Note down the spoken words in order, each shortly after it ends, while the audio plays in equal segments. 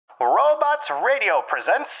Robots Radio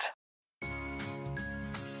presents...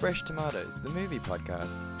 Fresh Tomatoes, the movie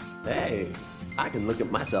podcast. Hey, I can look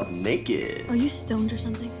at myself naked. Are you stoned or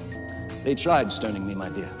something? They tried stoning me, my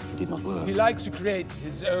dear. It did not work. He likes to create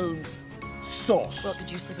his own sauce. Well,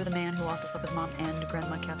 did you sleep with a man who also slept with Mom and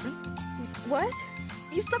Grandma Catherine? What?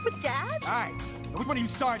 You slept with Dad? Alright, now which one of you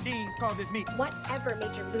sardines call this meat? Whatever,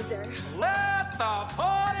 Major Loser. Let the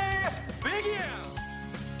party begin!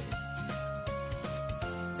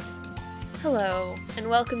 Hello, and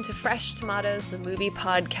welcome to Fresh Tomatoes, the movie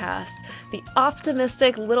podcast, the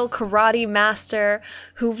optimistic little karate master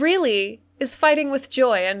who really is fighting with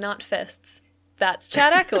joy and not fists. That's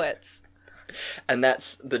Chad Ekowitz. And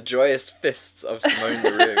that's the joyous fists of Simone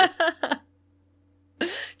LaRue.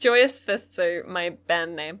 Joyous Fists are my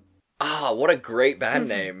band name. Ah, what a great band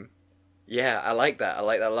name. Yeah, I like that. I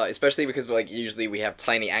like that a lot, especially because usually we have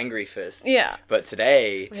tiny angry fists. Yeah. But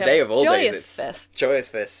today of all days, it's fists. Joyous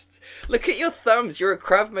fists. Look at your thumbs. You're a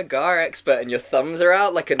Krav Maga expert, and your thumbs are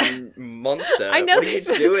out like a monster. I know. What are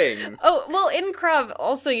you doing? Oh, well, in Krav,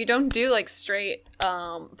 also, you don't do, straight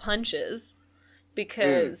punches.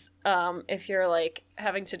 Because if you're,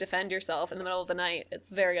 having to defend yourself in the middle of the night, it's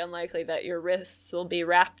very unlikely that your wrists will be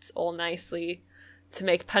wrapped all nicely to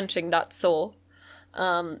make punching not sore.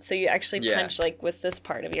 So you actually punch, with this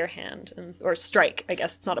part of your hand. Or strike. I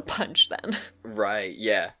guess it's not a punch, then. Right,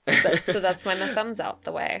 yeah. So that's why my thumb's out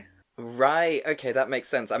the way. Right, okay, that makes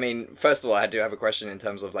sense. I mean, first of all, I do have a question in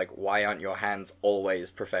terms of, why aren't your hands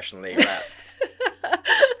always professionally wrapped?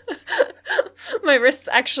 My wrists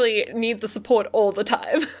actually need the support all the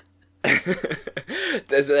time.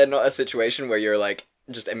 Is there not a situation where you're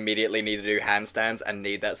just immediately need to do handstands and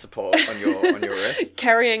need that support on your wrists?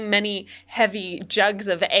 Carrying many heavy jugs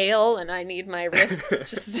of ale, and I need my wrists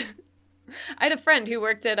just. I had a friend who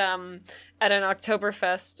worked at an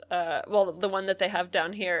Oktoberfest, the one that they have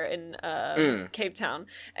down here in Cape Town,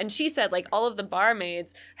 and she said all of the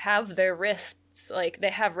barmaids have their wrists. They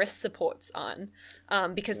have wrist supports on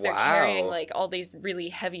because they're carrying all these really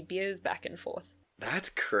heavy beers back and forth. That's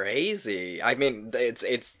crazy. I mean,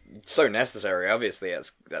 it's so necessary. Obviously,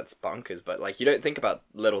 that's bonkers. But you don't think about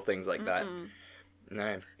little things like that.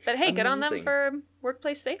 No. But hey, good on them for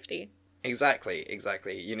workplace safety. Exactly.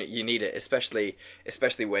 You need it, especially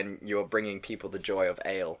when you're bringing people the joy of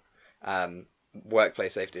ale.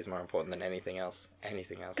 Workplace safety is more important than anything else.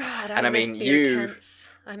 God, I miss beer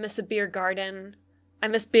tents. I miss a beer garden. I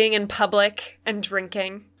miss being in public and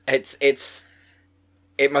drinking.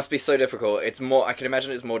 It must be so difficult. I can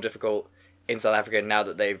imagine it's more difficult in South Africa now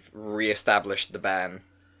that they've re-established the ban.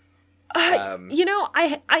 I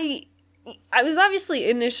was obviously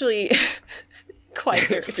initially quite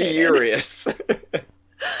irritated. Furious.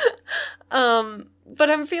 But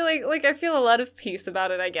I'm feeling I feel a lot of peace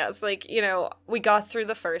about it, I guess. We got through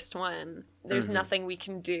the first one. There's nothing we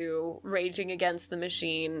can do. Raging against the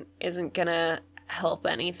machine isn't gonna help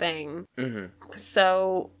anything.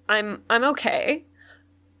 So I'm okay.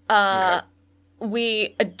 A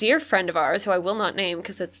dear friend of ours, who I will not name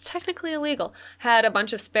because it's technically illegal, had a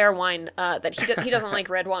bunch of spare wine that he doesn't like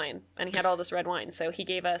red wine, and he had all this red wine, so he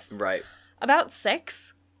gave us about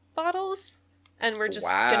 6 bottles. And we're just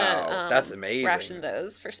gonna that's amazing. Ration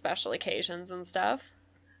those for special occasions and stuff.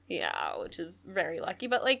 Yeah, which is very lucky.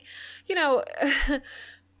 But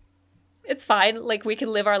it's fine. We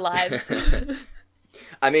can live our lives.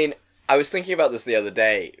 I mean, I was thinking about this the other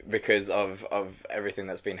day because of everything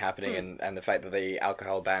that's been happening and the fact that the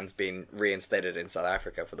alcohol ban's been reinstated in South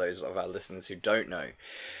Africa, for those of our listeners who don't know.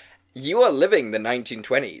 You are living the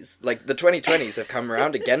 1920s. The 2020s have come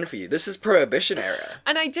around again for you. This is Prohibition era.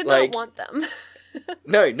 And I did not want them.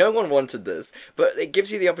 No one wanted this. But it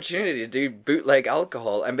gives you the opportunity to do bootleg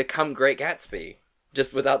alcohol and become Great Gatsby.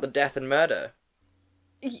 Just without the death and murder.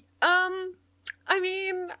 I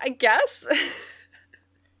mean, I guess.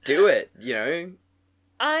 Do it,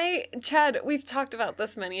 Chad, we've talked about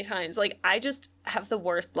this many times. I just have the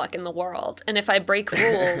worst luck in the world. And if I break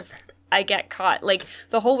rules... I get caught.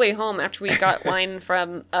 The whole way home after we got wine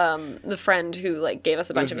from the friend who, gave us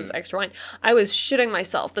a bunch of his extra wine, I was shitting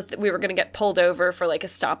myself that we were going to get pulled over for, a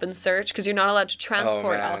stop and search, because you're not allowed to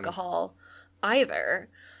transport alcohol either.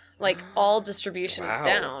 All distribution is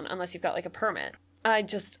down unless you've got, a permit.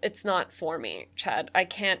 It's not for me, Chad. I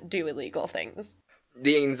can't do illegal things.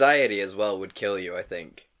 The anxiety as well would kill you, I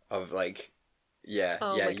think, of,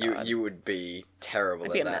 you would be terrible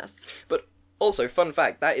at that. I'd be a mess. But... also, fun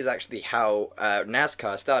fact, that is actually how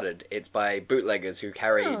NASCAR started. It's by bootleggers who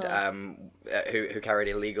carried who carried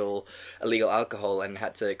illegal alcohol and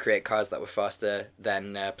had to create cars that were faster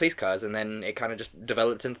than police cars, and then it kind of just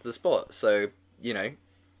developed into the sport. So,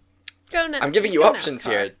 I'm giving you options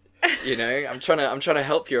here. You know, I'm trying to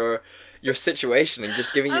help your situation and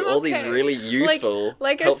just giving you I'm all these okay. really useful,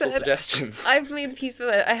 like I helpful said, suggestions. I've made peace with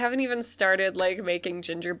it. I haven't even started like making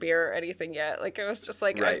ginger beer or anything yet. Like I was just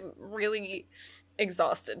like, Right. I'm really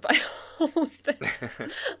exhausted by all of this.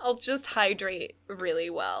 I'll just hydrate really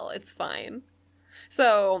well. It's fine.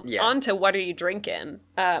 So Yeah. on to what are you drinking?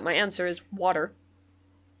 My answer is water.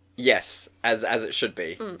 Yes, as it should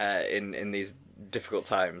be in these difficult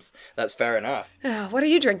times. That's fair enough. What are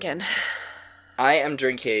you drinking? I am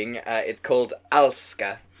drinking. It's called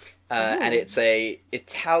Alska, and it's a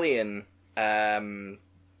Italian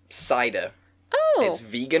cider. Oh, It's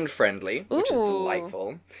vegan friendly, which is Ooh.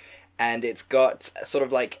 delightful, and it's got sort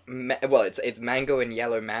of like it's mango and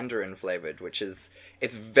yellow mandarin flavored, which is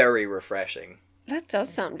it's very refreshing. that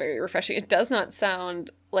does sound very refreshing. It does not sound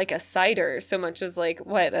like a cider so much as like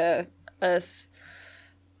what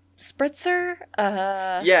spritzer.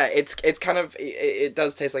 Yeah, it's kind of it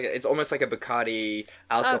does taste like it's almost like a Bacardi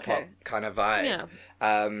alcohol Okay. kind of vibe. Yeah.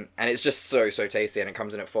 And it's just so tasty, and it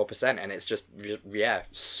comes in at 4%, and it's just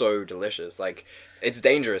so delicious. Like it's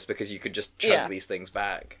dangerous because you could just chug Yeah. these things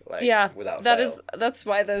back, like Yeah, without that fail. is that's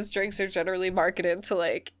why those drinks are generally marketed to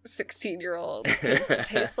like 16-year-olds because it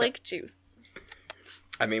tastes like juice.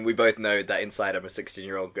 I mean, we both know that inside I'm a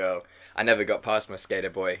 16-year-old girl. I never got past my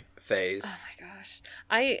skater boy phase. Oh my gosh,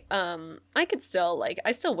 I could still like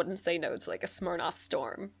I still wouldn't say no to like a Smirnoff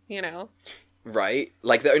Storm, you know? Right?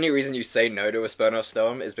 Like, the only reason you say no to a Smirnoff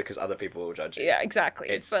Storm is because other people will judge you. Yeah, exactly.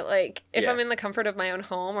 It's- But like if yeah. I'm in the comfort of my own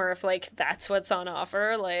home or if like that's what's on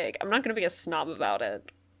offer, like I'm not gonna be a snob about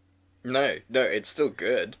it. No, it's still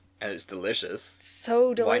good, and it's delicious. So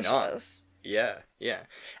Why delicious. not? Yeah.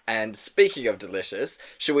 And speaking of delicious,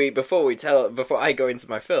 should we, before I go into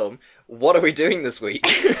my film, what are we doing this week?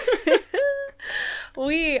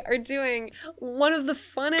 We are doing one of the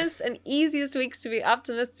funnest and easiest weeks to be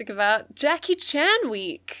optimistic about, Jackie Chan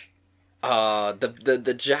week.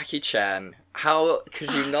 The Jackie Chan. How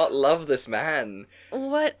could you not love this man?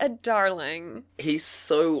 What a darling. He's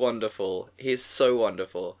so wonderful. He's so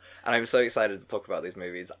wonderful. And I'm so excited to talk about these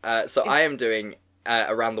movies. So I am doing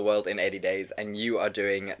Around the World in 80 Days, and you are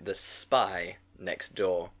doing The Spy Next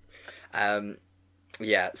Door.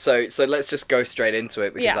 Yeah, so let's just go straight into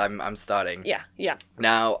it because Yeah. I'm starting. Yeah.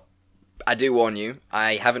 Now, I do warn you,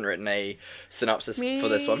 I haven't written a synopsis for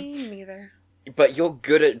this one. Me neither. But you're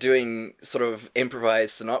good at doing sort of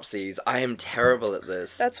improvised synopses. I am terrible at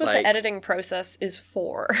this. That's what the editing process is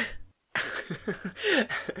for.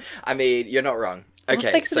 I mean, you're not wrong. Okay,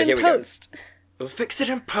 We'll fix so it here in we go. post. We'll fix it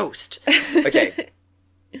in post. Okay.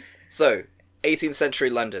 So, 18th century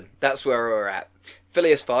London. That's where we're at.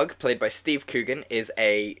 Phileas Fogg, played by Steve Coogan, is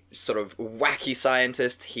a sort of wacky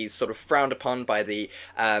scientist. He's sort of frowned upon by the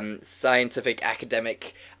Scientific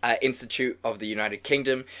Academic Institute of the United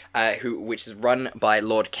Kingdom, which is run by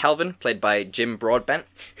Lord Kelvin, played by Jim Broadbent,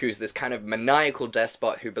 who's this kind of maniacal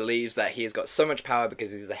despot who believes that he has got so much power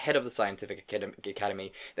because he's the head of the Scientific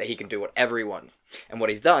Academy that he can do whatever he wants. And what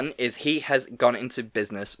he's done is he has gone into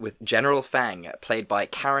business with General Fang, played by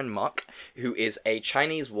Karen Mok, who is a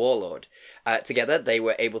Chinese warlord. Together, they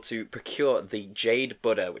were able to procure the Jade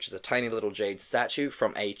Buddha, which is a tiny little jade statue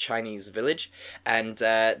from a Chinese village, and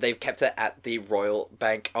they've kept it at the Royal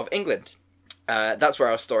Bank of England. That's where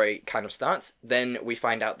our story kind of starts. Then we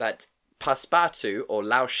find out that Passepartout, or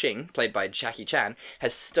Lao Xing, played by Jackie Chan,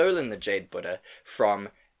 has stolen the Jade Buddha from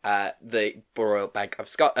the Royal Bank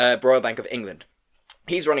of England.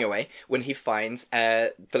 He's running away when he finds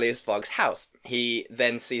Phileas Fogg's house. He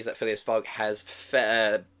then sees that Phileas Fogg has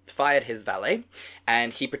fired his valet,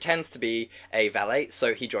 and he pretends to be a valet,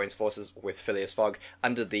 so he joins forces with Phileas Fogg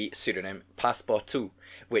under the pseudonym Passepartout,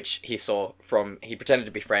 which he pretended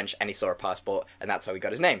to be French, and he saw a passport, and that's how he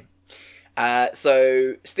got his name.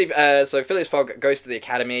 So Phileas Fogg goes to the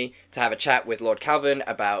academy to have a chat with Lord Kelvin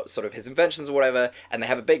about sort of his inventions or whatever, and they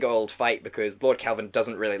have a big old fight because Lord Kelvin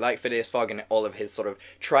doesn't really like Phileas Fogg and all of his sort of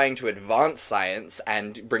trying to advance science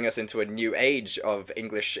and bring us into a new age of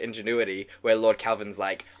English ingenuity, where Lord Kelvin's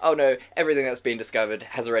like, oh no, everything that's been discovered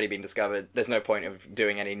has already been discovered, there's no point of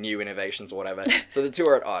doing any new innovations or whatever. So the two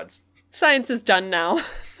are at odds. Science is done now.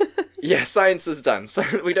 Yeah, science is done, so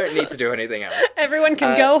we don't need to do anything else. Everyone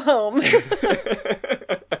can go home.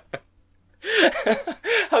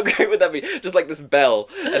 How great would that be? Just like this bell,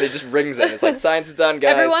 and it just rings it. It's like, science is done,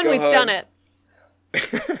 guys. Everyone, go we've home. done it.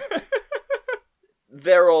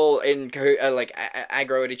 They're all in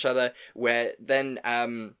aggro at each other. Where then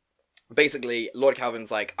basically, Lord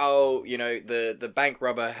Calvin's like, oh, you know, the bank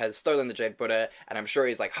robber has stolen the Jade Buddha, and I'm sure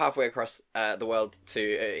he's like halfway across the world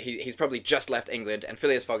to, he's probably just left England, and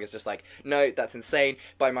Phileas Fogg is just like, no, that's insane,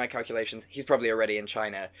 by my calculations, he's probably already in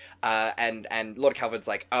China, and Lord Calvin's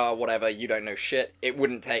like, oh, whatever, you don't know shit, it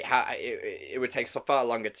wouldn't take, it would take so far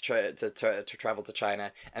longer to travel to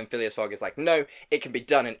China, and Phileas Fogg is like, no, it can be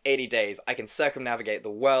done in 80 days, I can circumnavigate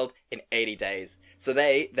the world in 80 days, so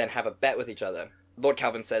they then have a bet with each other. Lord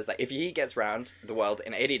Calvin says that if he gets round the world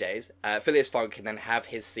in 80 days, Phileas Fogg can then have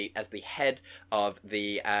his seat as the head of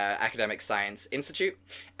the Academic Science Institute,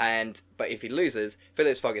 but if he loses,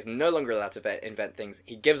 Phileas Fogg is no longer allowed to invent things,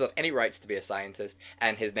 he gives up any rights to be a scientist,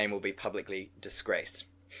 and his name will be publicly disgraced.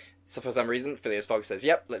 So for some reason, Phileas Fogg says,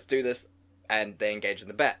 yep, let's do this, and they engage in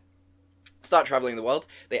the bet. Start traveling the world,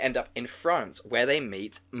 they end up in France, where they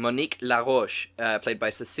meet Monique Laroche, played by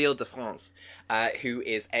Cécile de France, who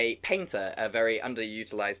is a painter, a very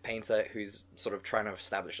underutilized painter who's sort of trying to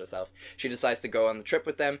establish herself. She decides to go on the trip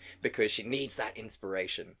with them because she needs that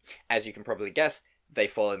inspiration. As you can probably guess, they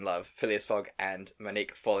fall in love. Phileas Fogg and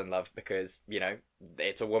Monique fall in love because, you know,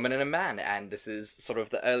 it's a woman and a man, and this is sort of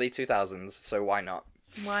the early 2000s, so why not?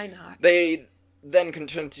 Why not? They then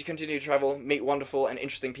continue to travel, meet wonderful and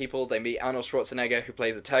interesting people. They meet Arnold Schwarzenegger, who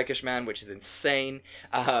plays a Turkish man, which is insane.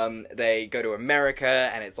 They go to America,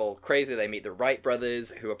 and it's all crazy. They meet the Wright brothers,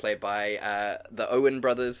 who are played by the Owen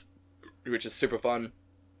brothers, which is super fun.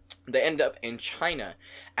 They end up in China,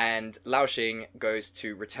 and Lao Xing goes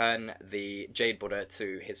to return the Jade Buddha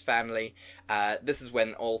to his family. This is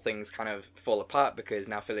when all things kind of fall apart, because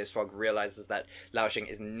now Phileas Fogg realizes that Lao Xing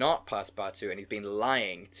is not Passepartout, and he's been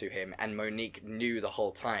lying to him, and Monique knew the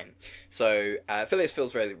whole time. So Phileas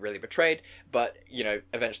feels really, really betrayed, but, you know,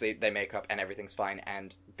 eventually they make up, and everything's fine,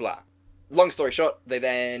 and blah. Long story short, they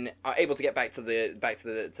then are able to get back to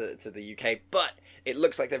the UK, but it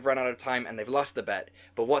looks like they've run out of time and they've lost the bet.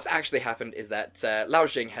 But what's actually happened is that Lao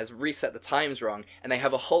Xing has reset the times wrong, and they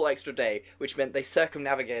have a whole extra day, which meant they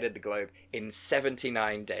circumnavigated the globe in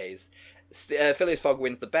 79 days. Phileas Fogg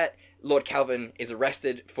wins the bet. Lord Calvin is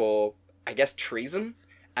arrested for, I guess, treason,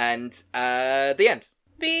 and the end.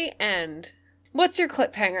 The end. What's your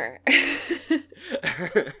cliffhanger?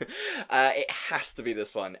 It has to be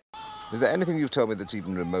this one. Is there anything you've told me that's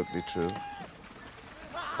even remotely true?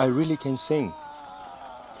 I really can sing.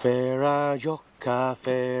 Fera gioca,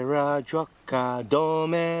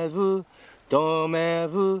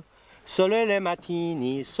 dormez-vous, sole le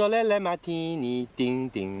matini, ding,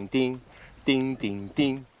 ding, ding, ding, ding,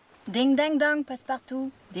 ding. Ding dang dong,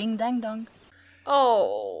 Passepartout. Ding dang dong.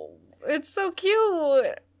 Oh, it's so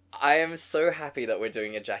cute. I am so happy that we're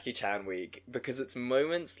doing a Jackie Chan week, because it's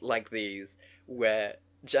moments like these where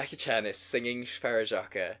Jackie Chan is singing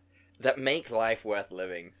Farajaka that make life worth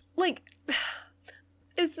living. Like,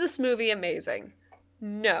 is this movie amazing?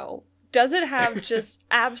 No. Does it have just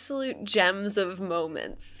absolute gems of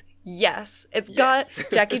moments? Yes. It's got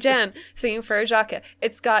Jackie Chan singing Farajaka.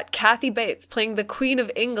 It's got Kathy Bates playing the Queen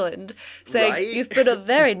of England saying, right? You've been a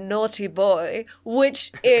very naughty boy,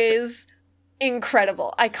 which is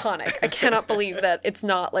incredible, iconic. I cannot believe that it's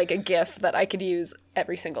not like a gif that I could use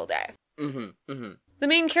every single day. Mm-hmm, mm-hmm. The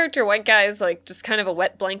main character, white guy, is like just kind of a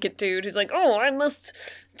wet blanket dude who's like, oh, I must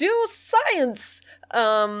do science.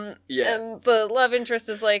 And the love interest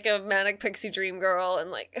is like a manic pixie dream girl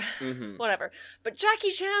and like whatever. But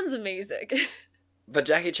Jackie Chan's amazing. But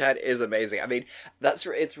Jackie Chan is amazing. I mean,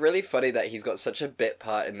 it's really funny that he's got such a bit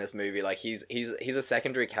part in this movie. Like he's a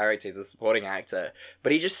secondary character, he's a supporting actor,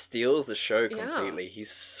 but he just steals the show completely. Yeah. He's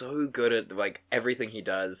so good at like everything he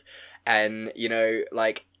does, and you know,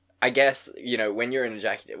 like, I guess, you know, when you're in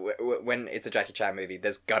when it's a Jackie Chan movie,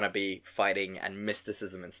 there's gonna be fighting and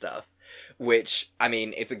mysticism and stuff, which, I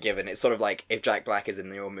mean, it's a given. It's sort of like if Jack Black is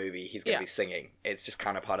in your movie, he's gonna be singing. It's just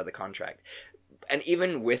kind of part of the contract. And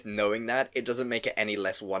even with knowing that, it doesn't make it any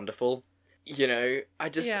less wonderful. You know,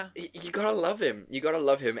 you gotta love him. You gotta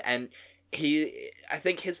love him. And I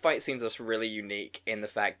think his fight scenes are really unique in the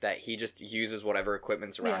fact that he just uses whatever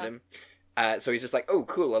equipment's around him. So he's just like, oh,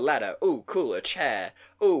 cool, a ladder. Oh, cool, a chair.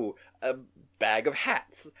 Oh, a bag of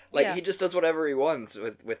hats. Like, he just does whatever he wants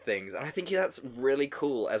with things. And I think that's really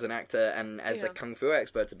cool as an actor and as a kung fu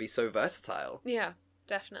expert to be so versatile. Yeah,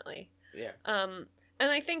 definitely. Yeah. And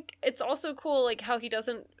I think it's also cool, like, how he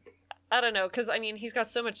doesn't, I don't know, because, I mean, he's got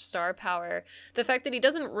so much star power. The fact that he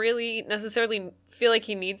doesn't really necessarily feel like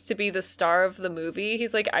he needs to be the star of the movie.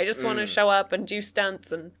 He's like, I just want to show up and do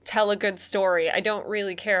stunts and tell a good story. I don't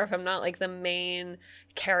really care if I'm not, like, the main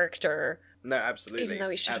character. No, absolutely. Even though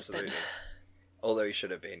he should have been. Although he should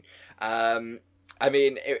have been. I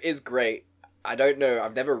mean, it is great. I don't know,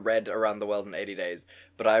 I've never read Around the World in 80 Days,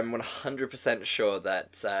 but I'm 100% sure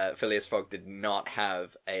that Phileas Fogg did not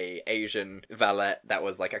have a Asian valet that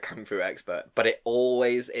was like a kung fu expert, but it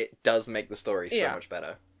does make the story so much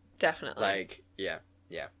better. Definitely. Like, yeah.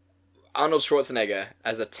 Arnold Schwarzenegger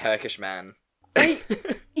as a Turkish man.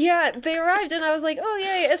 Yeah, they arrived and I was like, oh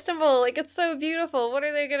yay, Istanbul, like it's so beautiful, what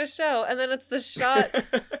are they gonna show? And then it's the shot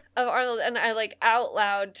of Arnold, and I like out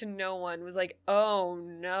loud to no one was like, oh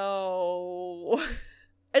no.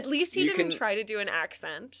 At least he didn't try to do an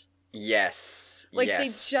accent. Yes. Like yes. they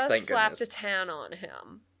just Thank slapped goodness. a tan on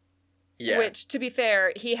him. Yeah. Which, to be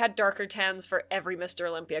fair, he had darker tans for every Mr.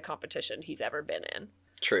 Olympia competition he's ever been in.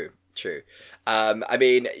 True. I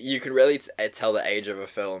mean, you can really tell the age of a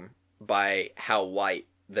film by how white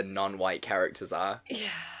the non-white characters are.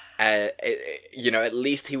 Yeah. You know, at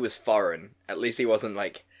least he was foreign. At least he wasn't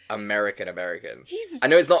like American. He's I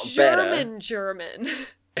know it's not German.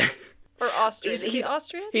 Or Austrian. Is he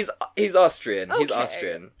Austrian? He's Austrian. Okay, He's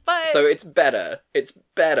Austrian. but- So it's better.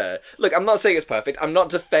 Look, I'm not saying it's perfect. I'm not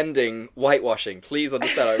defending whitewashing. Please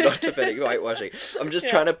understand, I'm not defending whitewashing. I'm just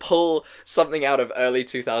trying to pull something out of early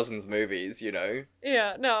 2000s movies, you know?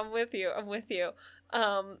 Yeah, no, I'm with you.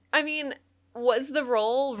 I mean, was the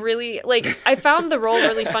role really, like, I found the role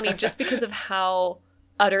really funny just because of how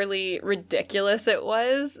utterly ridiculous it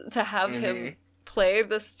was to have him play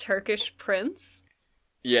this Turkish prince.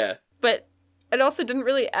 Yeah. But it also didn't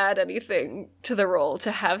really add anything to the role to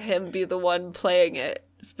have him be the one playing it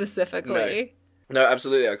specifically. No,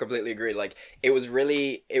 absolutely. I completely agree. Like, it was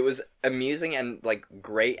amusing and, like,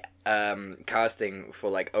 great casting for,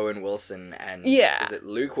 like, Owen Wilson and... Yeah. Is it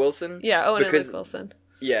Luke Wilson? Yeah, Owen and Luke Wilson.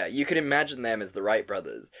 Yeah, you could imagine them as the Wright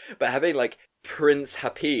brothers. But having, like, Prince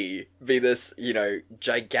Happy be this, you know,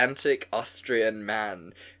 gigantic Austrian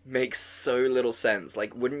man makes so little sense.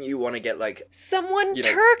 Like, wouldn't you want to get, like... Someone you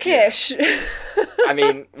know, Turkish! Yeah. I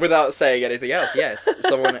mean, without saying anything else, yes.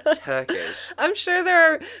 Someone Turkish. I'm sure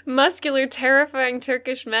there are muscular, terrifying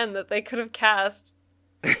Turkish men that they could have cast.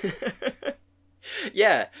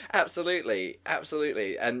 Yeah, absolutely.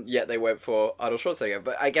 And yet they went for Arnold Schwarzenegger.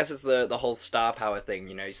 But I guess it's the whole star power thing,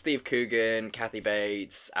 you know, Steve Coogan, Kathy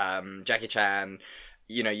Bates, Jackie Chan.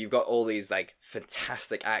 You know, you've got all these, like,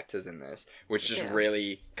 fantastic actors in this, which just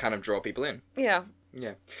really kind of draw people in. Yeah.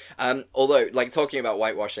 Yeah. Although, like, talking about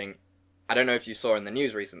whitewashing, I don't know if you saw in the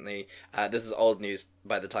news recently, this is old news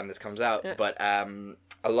by the time this comes out, but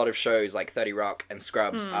a lot of shows like 30 Rock and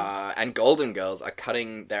Scrubs and Golden Girls are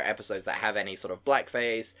cutting their episodes that have any sort of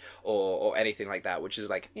blackface or anything like that, which is,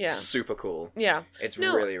 like, super cool. Yeah. It's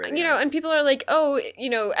really, really you know, nice. and people are like, oh, you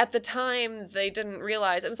know, at the time they didn't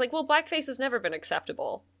realize. And it's like, well, blackface has never been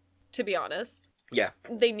acceptable, to be honest. Yeah.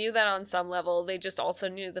 They knew that on some level. They just also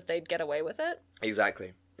knew that they'd get away with it.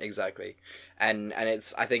 Exactly. And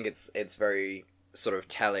I think it's very sort of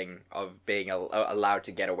telling of being allowed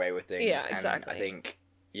to get away with things. Yeah, exactly. And I think,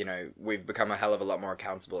 you know, we've become a hell of a lot more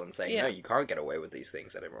accountable in saying, no, you can't get away with these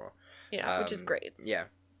things anymore. Yeah, which is great. Yeah,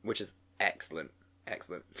 which is excellent.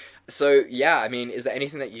 So, yeah, I mean, is there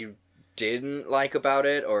anything that you didn't like about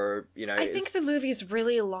it, or, you know... I think the movie's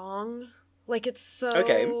really long. Like, it's so...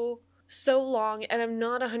 Okay. So long, and I'm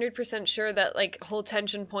not 100% sure that, like, whole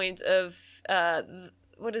tension point of,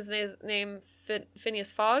 what is his name?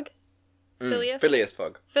 Phineas Fogg? Phileas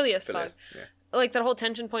Fogg. Phileas Fogg. Yeah. Like, that whole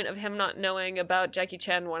tension point of him not knowing about Jackie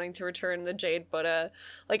Chan wanting to return the Jade Buddha.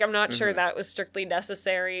 Like, I'm not sure that was strictly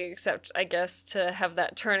necessary, except, I guess, to have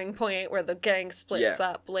that turning point where the gang splits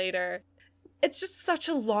up later. It's just such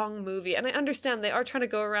a long movie, and I understand they are trying to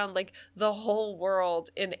go around, like, the whole world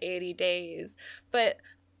in 80 days, but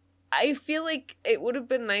I feel like it would have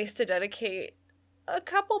been nice to dedicate a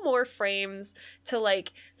couple more frames to,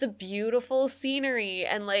 like, the beautiful scenery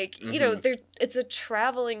and, like, you know, it's a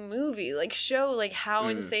traveling movie. Like, show, like, how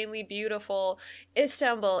insanely beautiful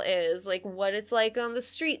Istanbul is, like, what it's like on the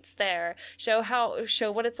streets there. Show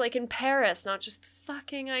what it's like in Paris, not just the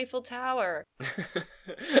fucking Eiffel Tower.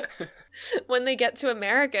 When they get to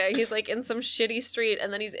America, he's, like, in some shitty street,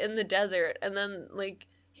 and then he's in the desert, and then, like,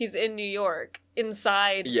 he's in New York,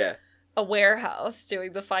 inside a warehouse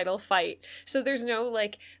doing the final fight. So there's no,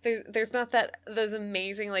 like, there's not those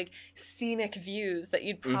amazing, like, scenic views that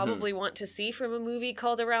you'd probably want to see from a movie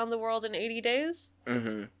called Around the World in 80 Days.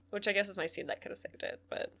 Which I guess is my scene that could have saved it,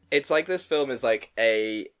 but... It's like this film is like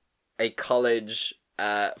a college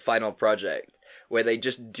final project where they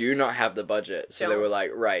just do not have the budget. So they were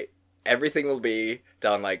like, right, everything will be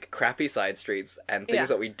down, like, crappy side streets and things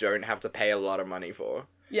that we don't have to pay a lot of money for.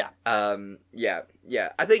 Yeah. I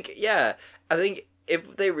think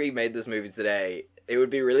if they remade this movie today, it would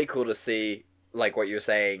be really cool to see, like what you were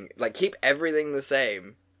saying, like, keep everything the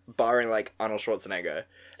same, barring like Arnold Schwarzenegger,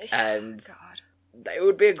 and God. it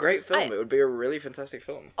would be a great film. It would be a really fantastic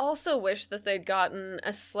film. Also wish that they'd gotten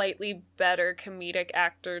a slightly better comedic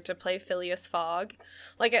actor to play Phileas Fogg.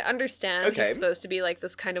 Like, I understand he's supposed to be like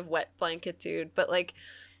this kind of wet blanket dude, but like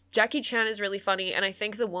Jackie Chan is really funny, and I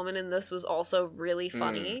think the woman in this was also really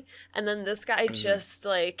funny. And then this guy just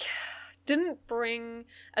like didn't bring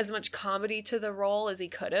as much comedy to the role as he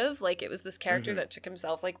could have. Like, it was this character that took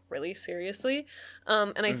himself like really seriously.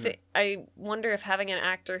 And I wonder if having an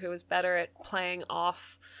actor who was better at playing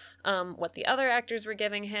off what the other actors were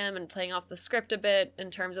giving him and playing off the script a bit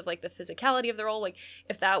in terms of like the physicality of the role, like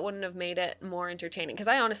if that wouldn't have made it more entertaining. Because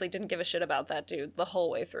I honestly didn't give a shit about that dude the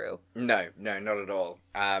whole way through. No, not at all.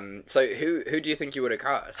 So who do you think you would have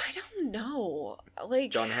cast? I don't know.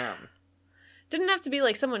 Like John Hamm. Didn't have to be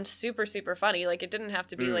like someone super, super funny. Like, it didn't have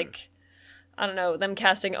to be like, I don't know, them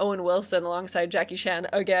casting Owen Wilson alongside Jackie Chan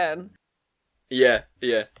again. Yeah.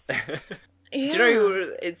 Yeah. Do you know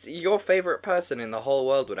who, it's your favorite person in the whole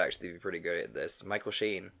world would actually be pretty good at this? Michael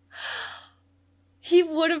Sheen. He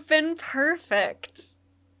would have been perfect.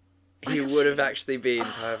 He would have actually been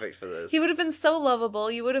perfect for this. He would have been so lovable.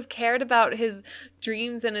 You would have cared about his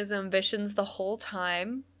dreams and his ambitions the whole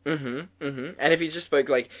time. And if he just spoke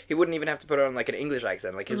like, he wouldn't even have to put on like an English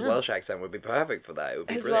accent. Like his Welsh accent would be perfect for that. It would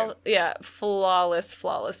be brilliant.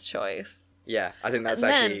 Flawless choice. Yeah, I think that's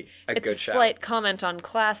And actually a good shout. It's a slight comment on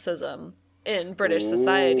classism in British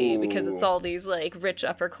society, because it's all these like rich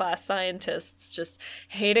upper class scientists just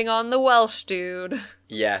hating on the Welsh dude.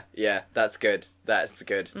 Yeah, that's good. That's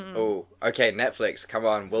good. Oh, okay, Netflix, come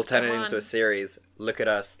on, we'll turn it into a series. Look at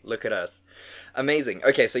us. Amazing.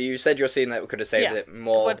 Okay, so you said your scene that could have saved it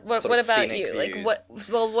more. What about you? Views. Like,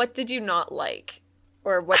 what did you not like,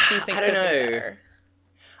 or what do you think? I don't know.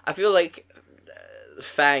 I feel like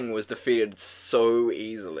Fang was defeated so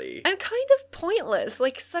easily and kind of pointless.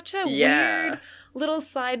 Like, such a weird little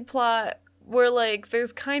side plot where like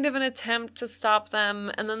there's kind of an attempt to stop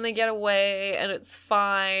them, and then they get away, and it's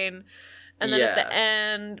fine. And then at the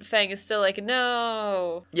end, Fang is still like,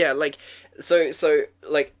 no. Yeah, like, so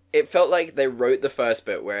like, it felt like they wrote the first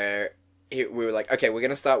bit where we were like, okay, we're going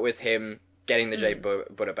to start with him getting the Jade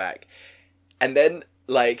Buddha back. And then,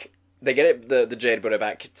 like, they get the Jade Buddha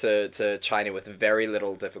back to China with very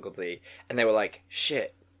little difficulty. And they were like,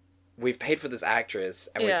 shit, we've paid for this actress,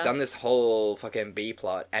 and we've done this whole fucking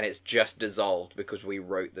B-plot, and it's just dissolved because we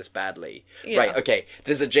wrote this badly. Yeah. Right, okay,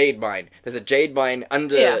 there's a jade mine. There's a jade mine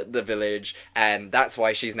under the village, and that's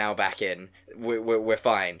why she's now back in. We're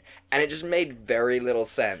fine. And it just made very little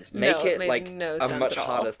sense. Make it like a much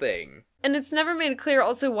harder thing. And it's never made clear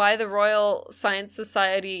also why the Royal Science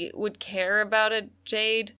Society would care about a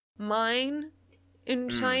jade mine in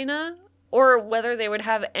China. Or whether they would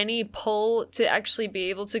have any pull to actually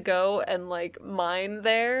be able to go and, like, mine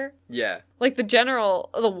there. Yeah. Like,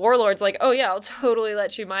 the warlord's like, oh, yeah, I'll totally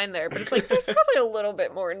let you mine there. But it's like, there's probably a little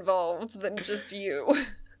bit more involved than just you.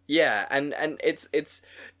 Yeah, and it's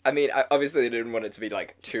I mean, obviously they didn't want it to be,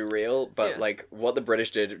 like, too real. But, like, what the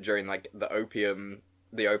British did during, like, the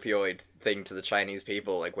opioid thing to the Chinese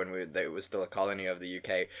people, like when it was still a colony of the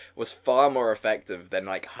UK, was far more effective than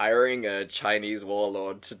like hiring a Chinese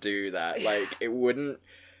warlord to do that. Like, it wouldn't.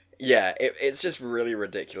 Yeah, it's just really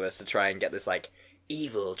ridiculous to try and get this like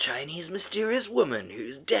evil Chinese mysterious woman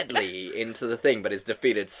who's deadly into the thing, but is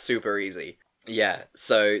defeated super easy. Yeah,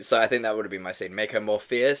 so I think that would have been my scene. Make her more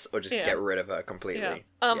fierce, or just get rid of her completely.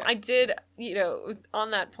 I did,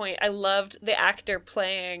 on that point, I loved the actor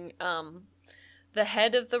playing the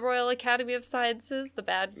head of the Royal Academy of Sciences, the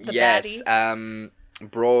baddie.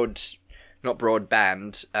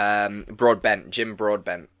 Jim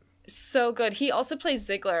Broadbent. So good. He also plays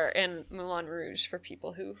Ziegler in Moulin Rouge, for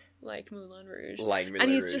people who like Moulin Rouge.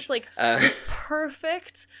 And he's just like this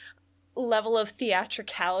perfect level of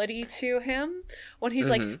theatricality to him when he's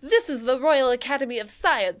like, this is the Royal Academy of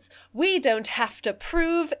Science. We don't have to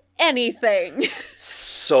prove anything.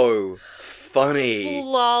 So funny.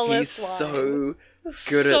 Flawless He's line. So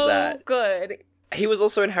good at that. So good. He was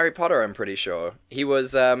also in Harry Potter, I'm pretty sure. He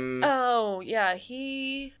was, Oh, yeah,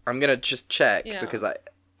 I'm gonna just check, because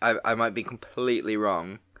I might be completely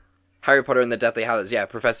wrong. Harry Potter and the Deathly Hallows,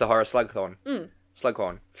 Professor Horace Slughorn.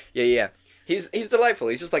 Slughorn. Yeah. He's delightful.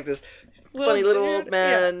 He's just like this funny little old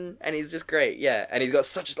man, and he's just great, and he's got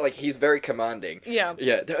such, like, he's very commanding.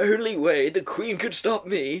 The only way the Queen could stop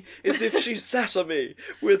me is if she sat on me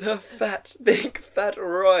with her big fat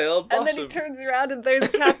royal bottom. And then he turns around and there's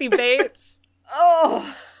Kathy Bates.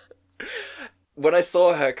 Oh! When I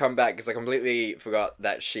saw her come back, because I completely forgot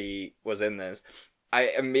that she was in this,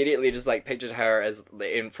 I immediately just, like, pictured her as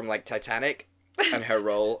from, like, Titanic, and her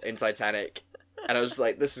role in Titanic. And I was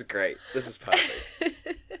like, this is great. This is perfect.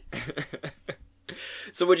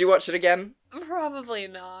 So would you watch it again? Probably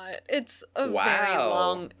not. It's a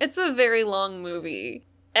Wow. very long movie.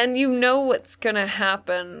 And you know what's gonna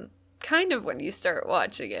happen kind of when you start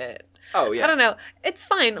watching it. Oh, yeah. I don't know. It's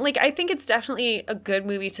fine. Like, I think it's definitely a good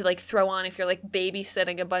movie to, like, throw on if you're, like,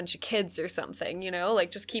 babysitting a bunch of kids or something, you know?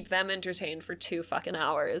 Like, just keep them entertained for 2 fucking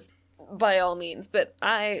hours, by all means. But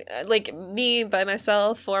me, by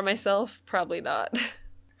myself, for myself, probably not.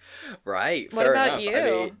 Right, What fair about enough. you?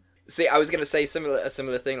 I mean, see, I was going to say a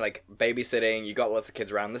similar thing, like, babysitting, you got lots of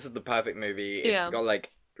kids around. This is the perfect movie. It's got, like,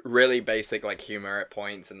 really basic, like, humor at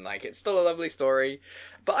points, and, like, it's still a lovely story.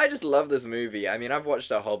 But I just love this movie. I mean, I've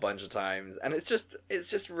watched it a whole bunch of times, and it's just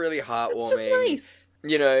really heartwarming. It's just nice.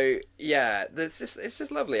 You know, yeah, it's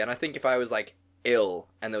just lovely. And I think if I was, like, ill,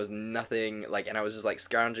 and there was nothing, like, and I was just, like,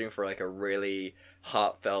 scrounging for, like, a really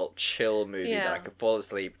heartfelt, chill movie that I could fall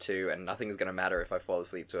asleep to, and nothing's gonna matter if I fall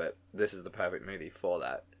asleep to it, this is the perfect movie for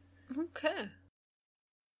that. Okay.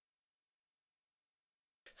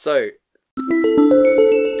 So...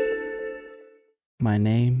 My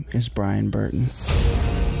name is Brian Burton.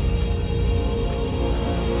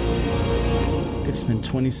 It's been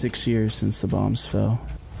 26 years since the bombs fell.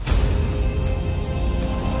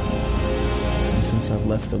 And since I've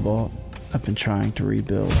left the vault, I've been trying to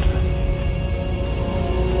rebuild.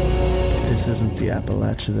 This isn't the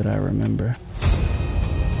Appalachia that I remember.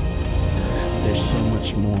 There's so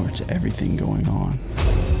much more to everything going on.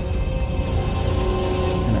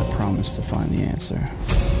 And I promise to find the answer.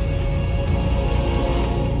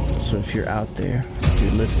 So if you're out there, if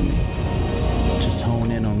you're listening, just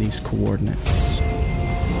hone in on these coordinates.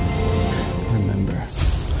 Remember,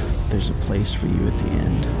 there's a place for you at the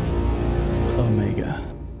end. Omega.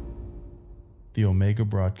 The Omega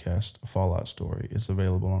Broadcast Fallout Story is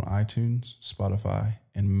available on iTunes, Spotify,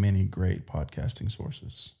 and many great podcasting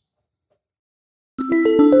sources.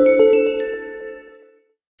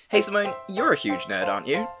 Hey Simone, you're a huge nerd, aren't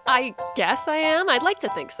you? I guess I am. I'd like to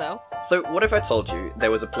think so. So what if I told you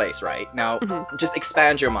there was a place, right? Now, just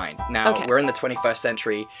expand your mind. Now, we're in the 21st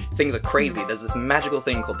century, things are crazy, there's this magical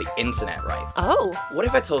thing called the internet, right? Oh. What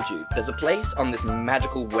if I told you there's a place on this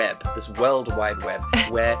magical web, this world wide web,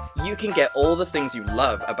 where you can get all the things you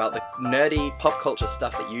love about the nerdy pop culture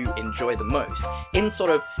stuff that you enjoy the most in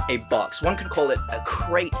sort of a box. One could call it a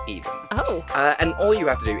crate even. Oh. And all you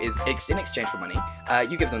have to do is, in exchange for money,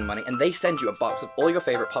 you give them the money and they send you a box of all your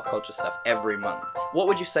favorite pop culture stuff every month. What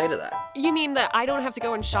would you say to that? You mean that I don't have to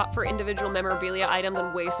go and shop for individual memorabilia items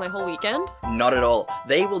and waste my whole weekend? Not at all.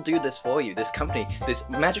 They will do this for you. This company, this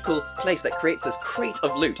magical place that creates this crate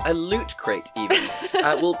of loot, a loot crate even,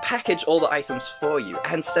 will package all the items for you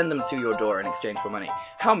and send them to your door in exchange for money.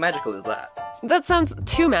 How magical is that? That sounds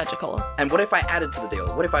too magical. And what if I added to the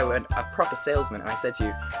deal? What if I were a proper salesman and I said to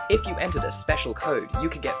you, if you entered a special code, you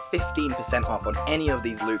could get 15% off on any of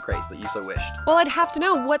these loot crates that you so wished? Well, I'd have to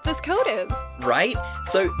know what this code is. Right?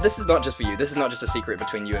 So this is not just for you. This is not just a secret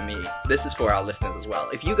between you and me. This is for our listeners as well.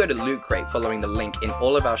 If you go to Loot Crate following the link in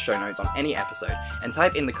all of our show notes on any episode and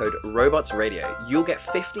type in the code ROBOTSRadio, you'll get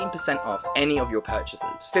 15% off any of your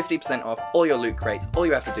purchases. 50% off all your loot crates. All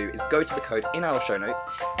you have to do is go to the code in our show notes,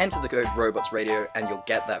 enter the code ROBOTSRadio, and you'll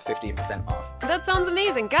get that 15% off. That sounds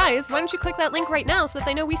amazing. Guys, why don't you click that link right now so that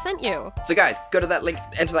they know we sent you? So guys, go to that link,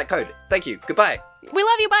 enter that code. Thank you. Goodbye. We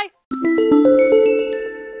love you. Bye.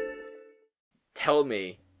 Tell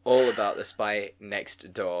me all about the spy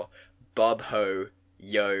next door. Bob Ho.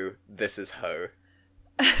 Yo, this is Ho.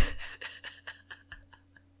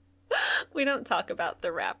 We don't talk about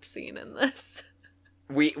the rap scene in this.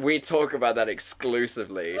 We talk about that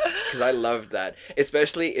exclusively, because I loved that.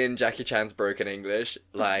 Especially in Jackie Chan's broken English.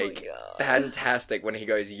 Like, fantastic when he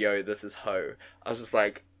goes, yo, this is Ho. I was just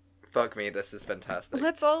like, fuck me, this is fantastic.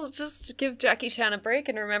 Let's all just give Jackie Chan a break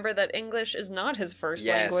and remember that English is not his first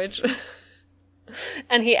language.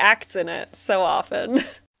 And he acts in it so often.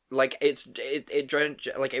 Like, it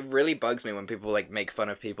really bugs me when people, like, make fun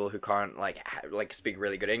of people who can't, like, speak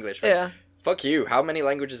really good English. But yeah. Fuck you. How many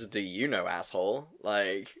languages do you know, asshole?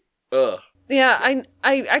 Like, ugh. Yeah,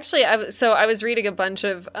 I was reading a bunch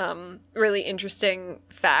of really interesting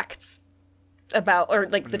facts about, or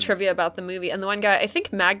like the trivia about the movie, and the one guy, I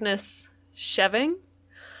think Magnus Scheving,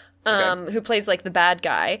 who plays like the bad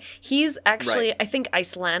guy, he's actually, I think,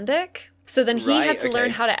 Icelandic. So then he had to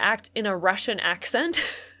learn how to act in a Russian accent.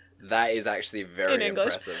 That is actually very in English,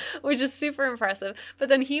 impressive. which is super impressive. But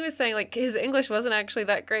then he was saying, like, his English wasn't actually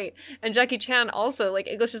that great. And Jackie Chan also, like,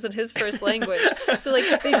 English isn't his first language. So,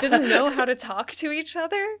 like, they didn't know how to talk to each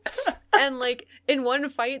other. And, like, in one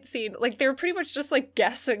fight scene, like, they were pretty much just, like,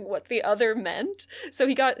 guessing what the other meant. So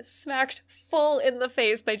he got smacked full in the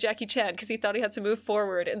face by Jackie Chan because he thought he had to move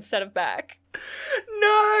forward instead of back.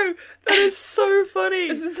 No! That is so funny!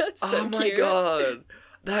 Isn't that so Oh my cute? god.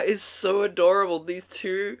 That is so adorable. These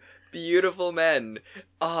two beautiful men.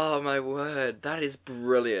 Oh my word. That is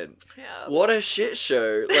brilliant. Yeah. What a shit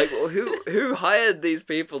show. Like, who hired these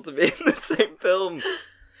people to be in the same film?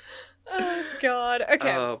 Oh god.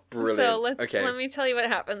 Okay. Oh, brilliant. So Okay. let me tell you what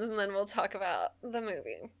happens and then we'll talk about the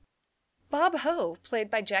movie. Bob Ho,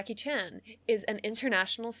 played by Jackie Chan, is an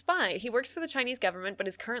international spy. He works for the Chinese government but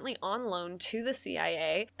is currently on loan to the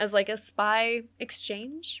CIA as like a spy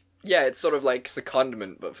exchange. Yeah, it's sort of like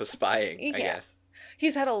secondment, but for spying, I Yeah. guess.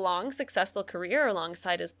 He's had a long, successful career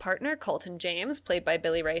alongside his partner, Colton James, played by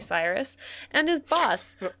Billy Ray Cyrus, and his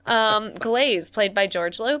boss, Glaze, played by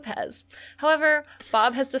George Lopez. However,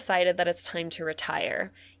 Bob has decided that it's time to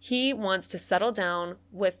retire. He wants to settle down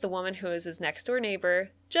with the woman who is his next-door neighbor,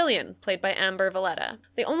 Jillian, played by Amber Valletta.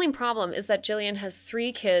 The only problem is that Jillian has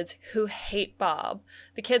 3 kids who hate Bob.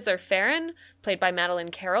 The kids are Farron, played by Madeline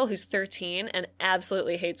Carroll, who's 13 and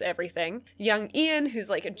absolutely hates everything. Young Ian, who's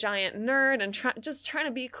like a giant nerd and just trying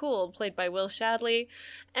to be cool, played by Will Shadley.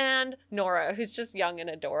 And Nora, who's just young and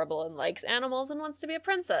adorable and likes animals and wants to be a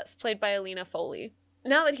princess, played by Alina Foley.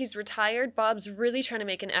 Now that he's retired, Bob's really trying to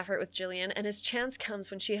make an effort with Jillian, and his chance comes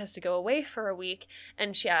when she has to go away for a week,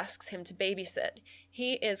 and she asks him to babysit.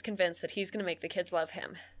 He is convinced that he's going to make the kids love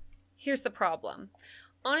him. Here's the problem.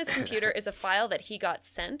 On his computer is a file that he got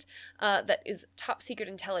sent that is top secret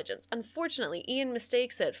intelligence. Unfortunately, Ian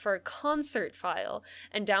mistakes it for a concert file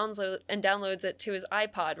and downloads it to his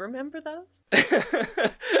iPod. Remember those?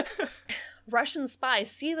 Russian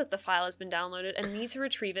spies see that the file has been downloaded and need to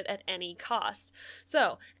retrieve it at any cost.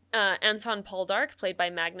 So, Anton Poldark, played by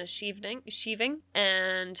Magnus Sheeving,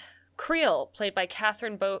 and Creel, played by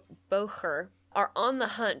Catherine Bocher, are on the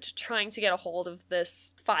hunt trying to get a hold of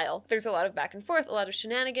this file. There's a lot of back and forth, a lot of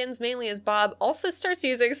shenanigans, mainly as Bob also starts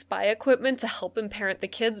using spy equipment to help him parent the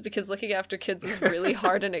kids because looking after kids is really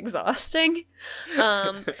hard and exhausting.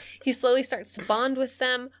 He slowly starts to bond with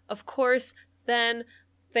them, of course, then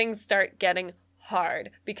things start getting hard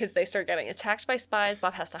because they start getting attacked by spies.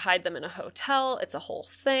 Bob has to hide them in a hotel. It's a whole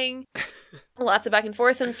thing. Lots of back and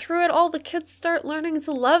forth, and through it all, the kids start learning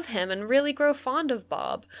to love him and really grow fond of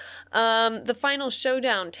Bob. The final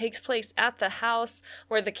showdown takes place at the house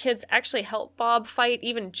where the kids actually help Bob fight.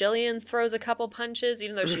 Even Jillian throws a couple punches,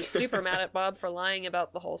 even though she's super mad at Bob for lying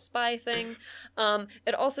about the whole spy thing.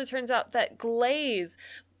 It also turns out that Glaze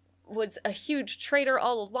was a huge traitor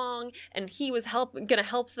all along, and he was gonna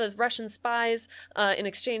help the Russian spies in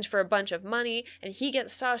exchange for a bunch of money, and he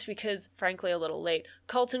gets stopped because, frankly, a little late.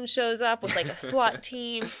 Colton shows up with like a SWAT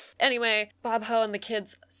team. Anyway, Bob Ho and the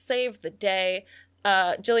kids save the day.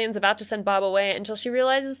 Jillian's about to send Bob away until she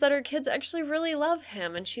realizes that her kids actually really love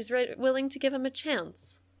him, and she's willing to give him a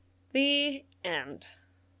chance. The end.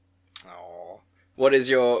 Oh. What is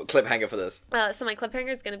your cliffhanger for this? So my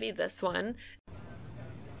cliffhanger is gonna be this one.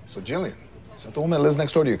 So, Jillian, is that the woman that lives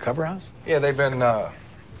next door to your cover house? Yeah, they've been,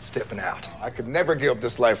 stepping out. I could never give up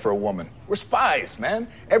this life for a woman. We're spies, man.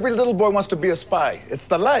 Every little boy wants to be a spy. It's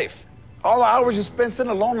the life. All the hours you spend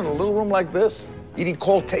sitting alone in a little room like this, eating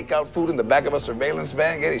cold takeout food in the back of a surveillance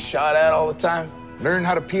van, getting shot at all the time, learning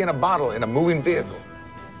how to pee in a bottle in a moving vehicle.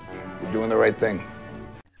 You're doing the right thing.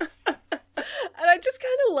 And I just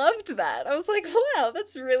kind of loved that. I was like, wow,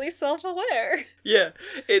 that's really self-aware. Yeah,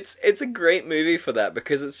 it's a great movie for that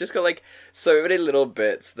because it's just got like so many little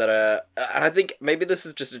bits that are, and I think maybe this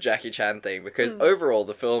is just a Jackie Chan thing because overall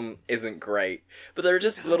the film isn't great, but there are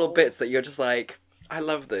just little bits that you're just like, I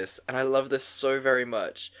love this, and I love this so very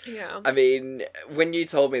much. Yeah. I mean, when you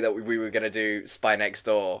told me that we were gonna do Spy Next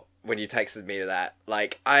Door, when you texted me that,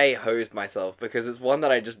 like, I hosed myself because it's one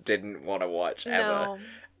that I just didn't want to watch ever. No.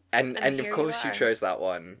 And of here course you chose that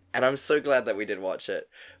one. And I'm so glad that we did watch it.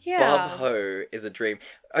 Yeah. Bob Ho is a dream.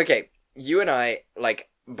 Okay, you and I, like,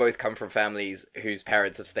 both come from families whose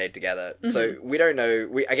parents have stayed together. So we don't know,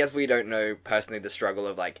 I guess we don't know personally the struggle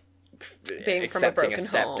of, like, being accepting from a stepdad.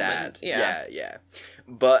 broken home and- Yeah.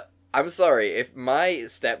 But I'm sorry, if my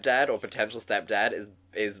stepdad or potential stepdad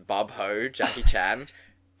is Bob Ho, Jackie Chan,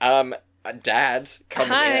 Dad, come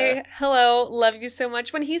here. Hi, hello, love you so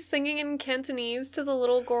much. When he's singing in Cantonese to the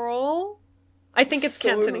little girl, I think it's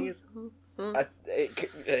Cantonese. Yeah.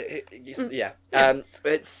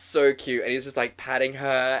 It's so cute, and he's just like patting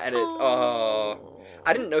her, and it's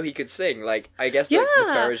I didn't know he could sing. Like, I guess like the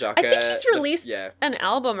Farrah Jacques. I think he's released an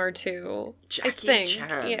album or two. Jackie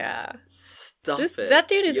Chan. Yeah. Stop it. That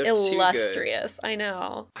dude is You're illustrious. I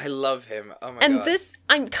know. I love him. Oh my god. And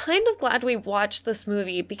I'm kind of glad we watched this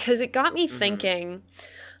movie because it got me thinking.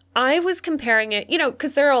 I was comparing it,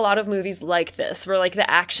 because there are a lot of movies like this where like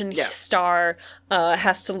the action star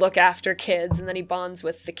has to look after kids and then he bonds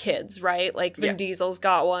with the kids, right? Like Vin Diesel's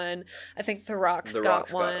got one. I think The Rock's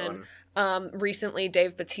got one. Recently,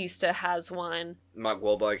 Dave Bautista has one. Mark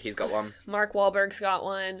Wahlberg, he's got one. Mark Wahlberg's got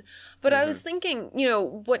one. But I was thinking,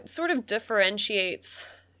 what sort of differentiates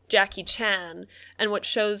Jackie Chan and what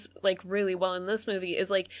shows like really well in this movie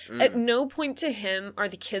is like at no point to him are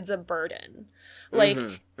the kids a burden. Like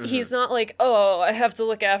he's not like, oh, I have to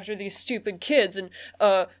look after these stupid kids and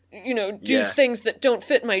do things that don't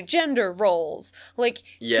fit my gender roles. Like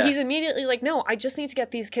he's immediately like, no, I just need to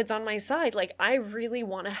get these kids on my side. Like I really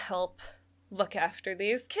want to help look after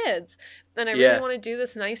these kids. And I really want to do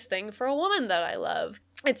this nice thing for a woman that I love.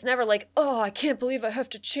 It's never like, oh, I can't believe I have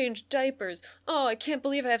to change diapers. Oh, I can't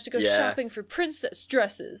believe I have to go shopping for princess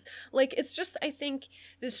dresses. Like, it's just, I think,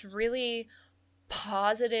 this really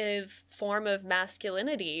positive form of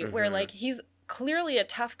masculinity where, like, he's clearly a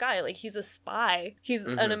tough guy. Like, he's a spy. He's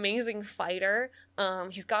an amazing fighter.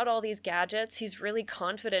 He's got all these gadgets. He's really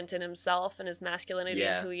confident in himself and his masculinity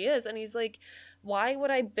and who he is. And he's like, why would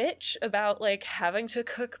I bitch about like having to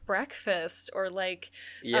cook breakfast or like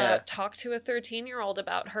talk to a 13-year-old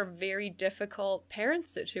about her very difficult parent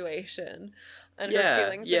situation and her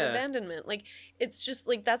feelings of abandonment? Like, it's just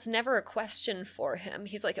like, that's never a question for him.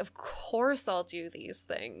 He's like, of course I'll do these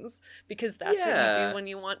things because that's what you do when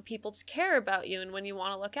you want people to care about you and when you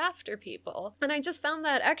want to look after people. And I just found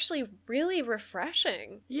that actually really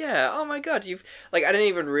refreshing. Yeah. Oh my god. I didn't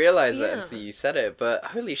even realize that until you said it, but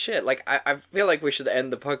holy shit. Like, I feel like we should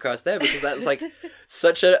end the podcast there because that's like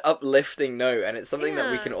such an uplifting note, and it's something that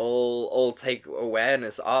we can all take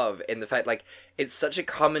awareness of in the fact, like, it's such a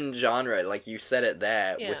common genre, like you said it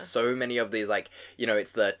there, with so many of these, like,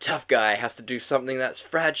 it's the tough guy has to do something that's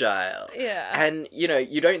fragile. Yeah. And,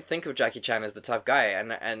 you don't think of Jackie Chan as the tough guy,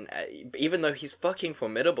 and even though he's fucking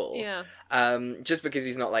formidable, just because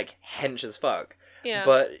he's not, like, hench as fuck. Yeah.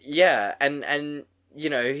 But, and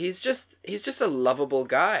he's just a lovable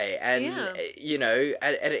guy, and and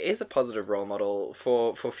it is a positive role model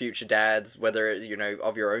for future dads, whether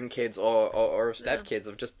of your own kids or of stepkids,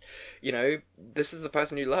 of just this is the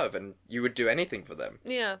person you love and you would do anything for them.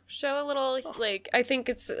 Yeah, show a little like, I think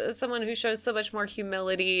it's someone who shows so much more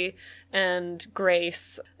humility and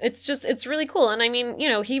grace. It's really cool. And I mean,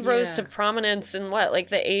 he rose to prominence in like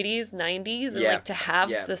the 80s, 90s, and like to have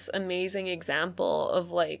this amazing example of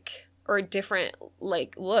like, or a different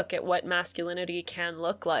like look at what masculinity can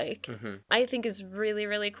look like, I think is really,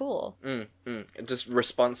 really cool. Just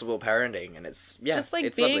responsible parenting, and it's just like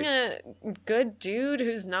it's being lovely. a good dude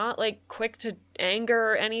who's not like quick to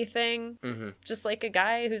anger or anything. Just like a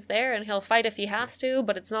guy who's there and he'll fight if he has to,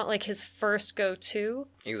 but it's not like his first go-to.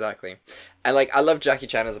 Exactly. And like, I love Jackie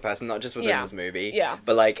Chan as a person, not just within this movie,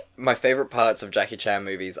 but like my favorite parts of Jackie Chan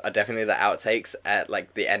movies are definitely the outtakes at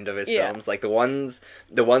like the end of his films. Like the ones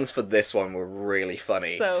for this one were really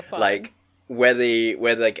funny. So fun. Like where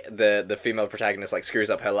the female protagonist like screws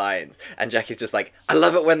up her lines, and Jackie's just like, I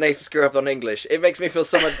love it when they screw up on English. It makes me feel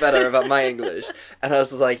so much better about my English. And I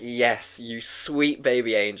was like, yes, you sweet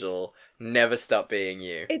baby angel. Never stop being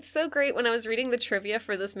you. It's so great. When I was reading the trivia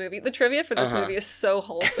for this movie, the trivia for this movie is so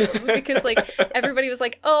wholesome because like everybody was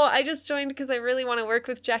like, oh, I just joined because I really want to work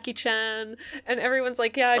with Jackie Chan, and everyone's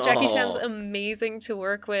like, yeah, Jackie Chan's amazing to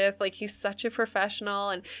work with, like he's such a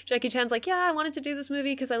professional. And Jackie Chan's like, yeah, I wanted to do this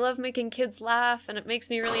movie because I love making kids laugh and it makes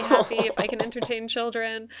me really happy if I can entertain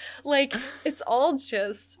children. Like, it's all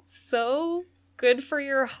just so good for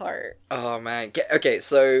your heart. Oh man. Okay,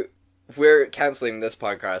 so we're cancelling this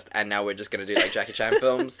podcast and now we're just gonna do like Jackie Chan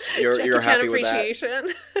films. You're happy with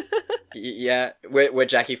that? Yeah, we're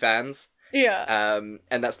Jackie fans. Yeah.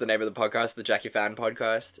 And that's the name of the podcast, the Jackie Fan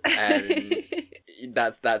Podcast. And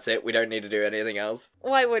that's it. We don't need to do anything else.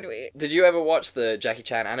 Why would we? Did you ever watch the Jackie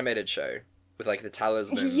Chan animated show with like the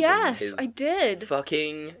talismans? Yes, I did.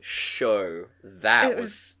 Fucking show. That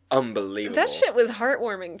was unbelievable. That shit was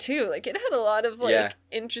heartwarming too. Like, it had a lot of like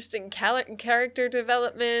interesting character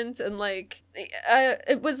development, and like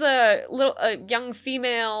it was a young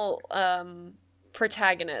female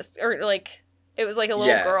protagonist, or like it was like a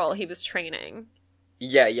little girl he was training.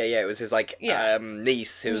 Yeah. It was his like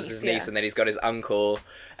niece. It was his niece, and then he's got his uncle,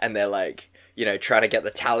 and they're like, trying to get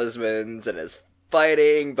the talismans, and it's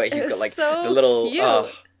fighting, but he's got like so the little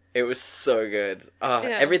cute. It was so good.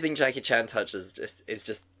 Everything Jackie Chan touches is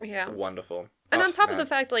just wonderful. And Oh, on top man. of the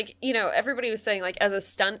fact, like, you know, everybody was saying, like, as a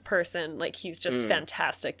stunt person, like, he's just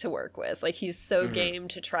fantastic to work with. Like, he's so game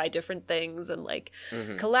to try different things and, like,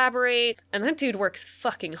 collaborate. And that dude works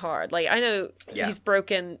fucking hard. Like, I know he's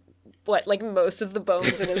broken, like, most of the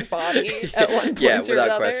bones in his body at one point or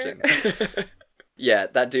without another. question. Yeah,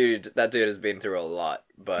 that dude has been through a lot,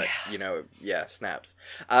 but you know, snaps.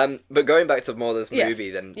 But going back to more this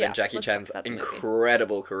movie than Jackie let's Chan's talk about the movie.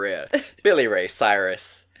 incredible career, Billy Ray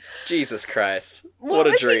Cyrus, Jesus Christ, What what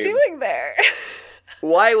a was dream! he doing there?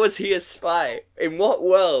 Why was he a spy? In what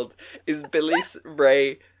world is Billy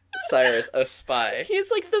Ray Cyrus a spy?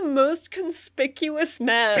 He's like the most conspicuous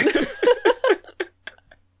man.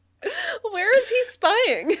 Where is he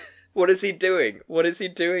spying? What is he doing? What is he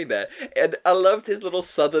doing there? And I loved his little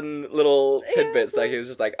southern little tidbits. Like he was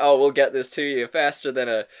just like, "Oh, we'll get this to you faster than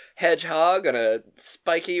a hedgehog on a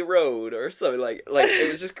spiky road," or something like it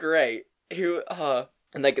was just great.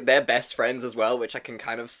 And like they're best friends as well, which I can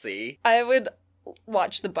kind of see. I would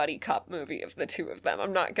watch the buddy cop movie of the two of them.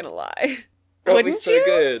 I'm not gonna lie. That would be Wouldn't so you?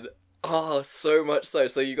 good. Oh, so much so.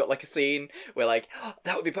 So you got like a scene where like,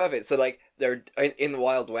 that would be perfect. So like they're in the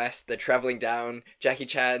Wild West, they're traveling down, Jackie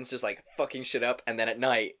Chan's just like fucking shit up, and then at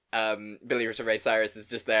night, Billy Ray Cyrus is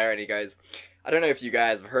just there and he goes, "I don't know if you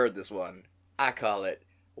guys have heard this one. I call it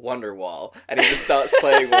Wonderwall." And he just starts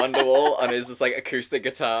playing Wonderwall on his just like acoustic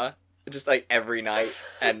guitar. Just like every night,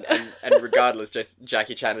 and regardless, just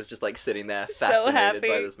Jackie Chan is just like sitting there fascinated happy.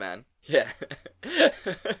 by this man. Yeah.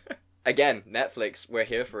 Again, Netflix, we're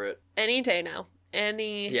here for it. Any day now.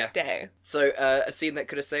 Any day. So, a scene that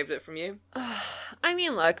could have saved it from you? I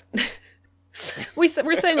mean, look,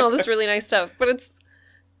 we're saying all this really nice stuff, but it's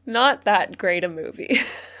not that great a movie.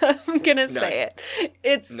 I'm gonna say it.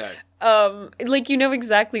 It's like you know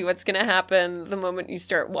exactly what's gonna happen the moment you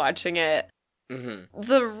start watching it. Mm-hmm.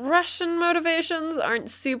 The Russian motivations aren't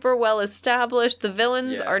super well established. The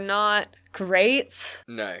villains are not great.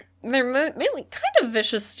 No. They're mainly kind of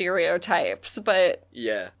vicious stereotypes, but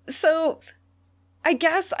yeah. So I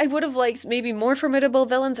guess I would have liked maybe more formidable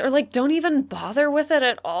villains, or like don't even bother with it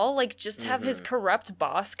at all. Like just have his corrupt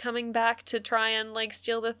boss coming back to try and like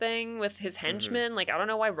steal the thing with his henchmen. Like I don't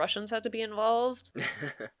know why Russians had to be involved.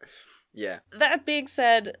 Yeah. That being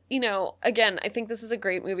said, you know, again, I think this is a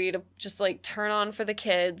great movie to just like turn on for the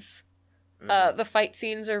kids. The fight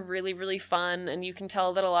scenes are really, really fun, and you can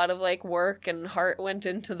tell that a lot of like work and heart went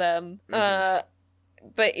into them. But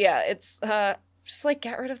yeah, it's just like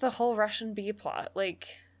get rid of the whole Russian B plot. Like,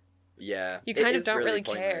 yeah, you kind it of is don't really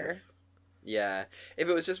pointless. care. Yeah, if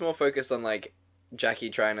it was just more focused on like Jackie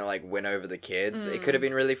trying to like win over the kids, it could have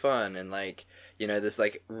been really fun and like, you know, this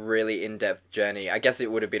like really in-depth journey. I guess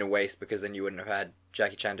it would have been a waste because then you wouldn't have had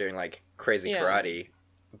Jackie Chan doing like crazy karate,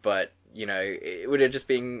 but you know, it would have just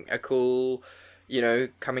been a cool, you know,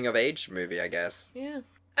 coming of age movie, I guess. Yeah.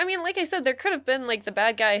 I mean, like I said, there could have been like the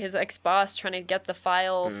bad guy, his ex-boss, trying to get the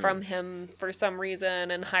file from him for some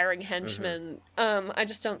reason and hiring henchmen. I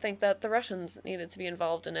just don't think that the Russians needed to be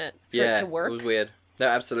involved in it for it to work. It was weird. No,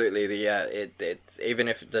 absolutely. It's even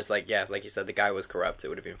if just like you said, the guy was corrupt, it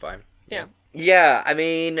would have been fine. Yeah. Yeah, I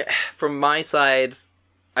mean, from my side,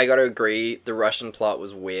 I gotta agree, the Russian plot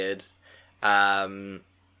was weird.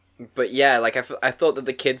 But yeah, like I thought that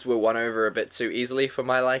the kids were won over a bit too easily for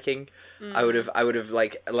my liking. I would have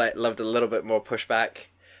like loved a little bit more pushback.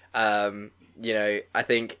 You know, I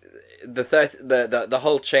think the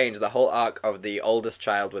whole change, the whole arc of the oldest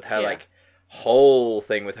child with her like whole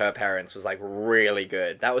thing with her parents was like really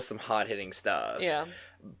good. That was some hard hitting stuff. Yeah.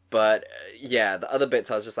 But yeah, the other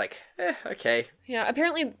bits I was just like, okay. Yeah,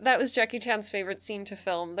 apparently that was Jackie Chan's favorite scene to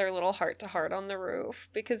film, their little heart-to-heart on the roof,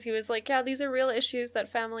 because he was like, yeah, these are real issues that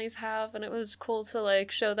families have, and it was cool to,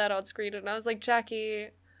 like, show that on screen, and I was like, Jackie,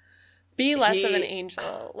 be less of an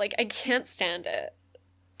angel. Like, I can't stand it.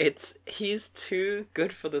 He's too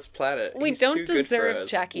good for this planet. We don't deserve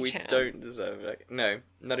Jackie Chan. We don't deserve it. No,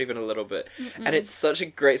 not even a little bit. And it's such a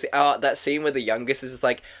great scene. Oh, that scene where the youngest is just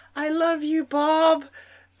like, I love you, Bob.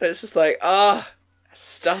 And it's just like,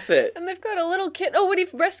 stop it. And they've got a little kitten. Oh, when he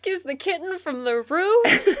rescues the kitten from the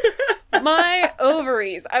roof. My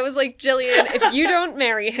ovaries. I was like, Jillian, if you don't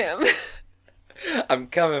marry him. I'm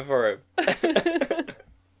coming for him.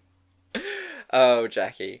 Oh,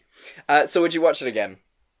 Jackie. So would you watch it again?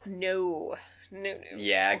 No.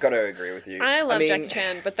 Yeah, I gotta agree with you. I love Jackie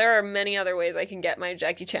Chan, but there are many other ways I can get my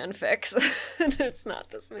Jackie Chan fix. And it's not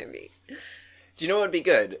this movie. Do you know what would be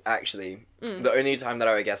good, actually? The only time that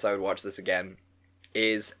I guess I would watch this again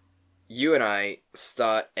is you and I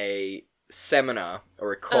start a seminar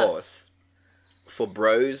or a course for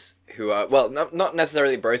bros who are, well, not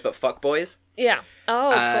necessarily bros, but fuckboys. Yeah.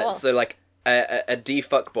 Oh, cool. So, like, a D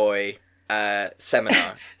fuckboy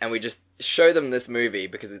seminar and we just show them this movie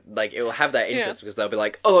because it will have that interest because they'll be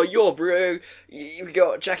like, oh, yo, bro, you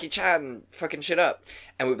got Jackie Chan fucking shit up.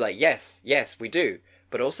 And we'll be like, yes, we do.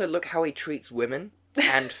 But also look how he treats women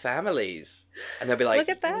and families. And they'll be like, look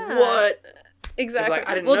at that. What? Exactly. Like,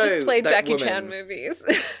 I didn't we'll know just play that Jackie woman... Chan movies.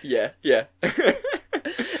 Yeah.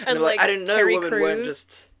 And like, I didn't know Terry women Crews. weren't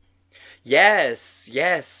just...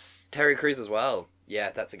 Yes. Terry Crews as well.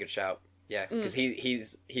 Yeah, that's a good shout. Yeah, because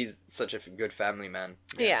he's such a good family man.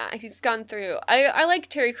 Yeah, he's gone through... I like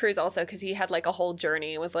Terry Crews also because he had, like, a whole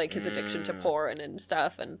journey with, like, his addiction to porn and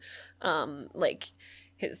stuff and, like,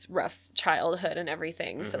 his rough childhood and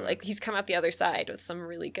everything. So, like, he's come out the other side with some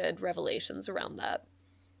really good revelations around that.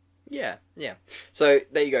 Yeah. So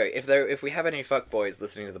there you go. If we have any fuckboys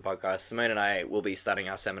listening to the podcast, Simone and I will be starting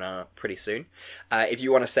our seminar pretty soon. If you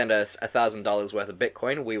want to send us $1,000 worth of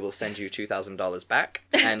Bitcoin, we will send you $2,000 back,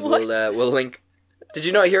 and we'll link. Did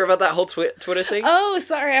you not hear about that whole Twitter thing? Oh,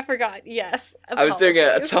 sorry, I forgot. Yes, I was doing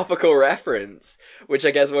a topical reference, which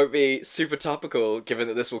I guess won't be super topical, given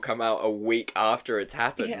that this will come out a week after it's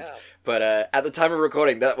happened. Yeah. But at the time of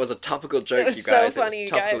recording, that was a topical joke, you guys. So funny, it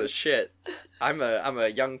was topical guys. as shit. I'm a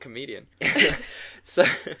young comedian. so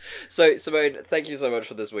Simone, thank you so much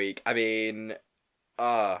for this week. I mean,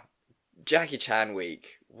 Jackie Chan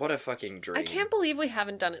week. What a fucking dream. I can't believe we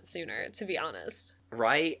haven't done it sooner, to be honest.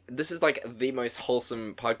 Right? This is like the most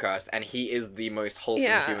wholesome podcast, and he is the most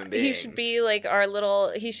wholesome human being. He should be like our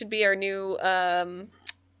new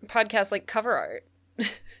podcast like cover art.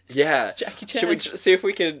 Yeah. Jackie Chan. Should we see if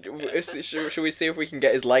we can? Should we see if we can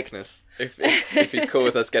get his likeness? If he's cool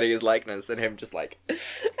with us getting his likeness and him just like.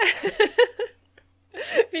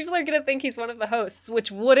 People are gonna think he's one of the hosts, which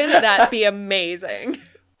wouldn't that be amazing?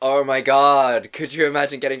 Oh my god! Could you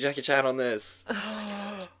imagine getting Jackie Chan on this?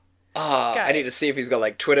 I need to see if he's got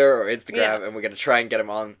like Twitter or Instagram, and we're gonna try and get him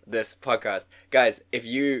on this podcast. Guys, if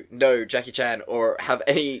you know Jackie Chan or have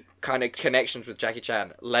any kind of connections with Jackie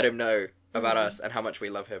Chan, let him know about us and how much we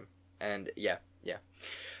love him. And yeah.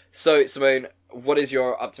 So, Simone, what is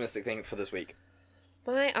your optimistic thing for this week?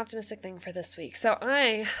 My optimistic thing for this week. So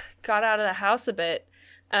I got out of the house a bit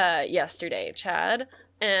yesterday, Chad.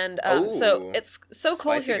 And so it's so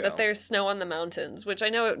cold here that there's snow on the mountains, which I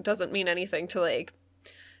know it doesn't mean anything to like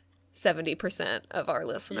 70% of our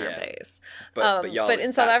listener base. But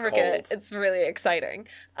in South Africa, it's really exciting.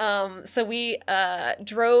 So we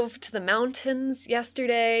drove to the mountains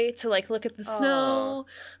yesterday to like look at the snow.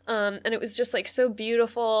 And it was just like so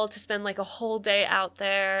beautiful to spend like a whole day out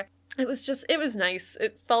there. It was nice.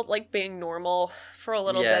 It felt like being normal for a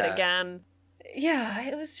little bit again. Yeah,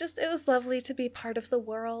 it was lovely to be part of the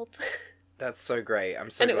world. That's so great. I'm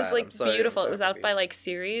so glad. And it was like beautiful. It was out by like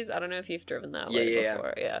Ceres. I don't know if you've driven that way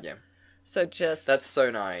before. Yeah. So that's so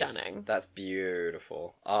nice. Stunning. That's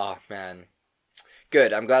beautiful. Oh man,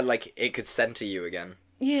 good. I'm glad like it could center you again.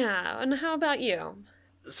 Yeah. And how about you?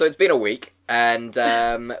 So it's been a week, and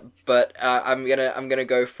but I'm gonna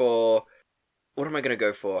go for. What am I going to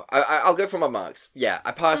go for? I'll go for my marks. Yeah,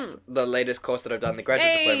 I passed the latest course that I've done, the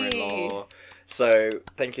graduate diploma in law. So,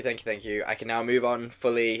 thank you. I can now move on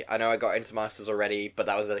fully. I know I got into masters already, but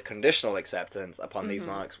that was a conditional acceptance upon these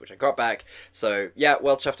marks, which I got back. So, yeah,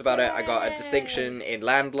 well chuffed about it. I got a distinction in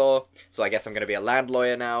land law, so I guess I'm going to be a land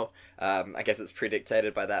lawyer now. I guess it's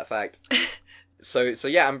predictated by that fact. So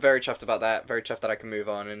yeah, I'm very chuffed about that. Very chuffed that I can move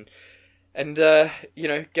on and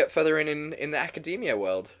get further in the academia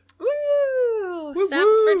world.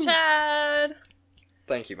 Snaps for Chad.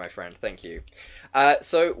 Thank you, my friend. Thank you.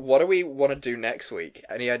 So what do we want to do next week?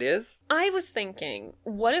 Any ideas? I was thinking,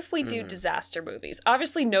 what if we do disaster movies?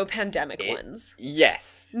 Obviously, no pandemic ones.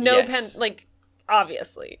 Yes.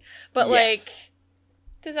 Obviously. But, like,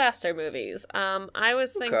 disaster movies. I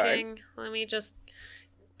was thinking, let me just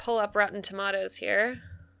pull up Rotten Tomatoes here.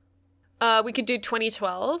 We could do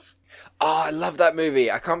 2012. Oh, I love that movie.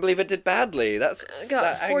 I can't believe it did badly. That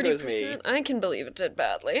 40%. I can believe it did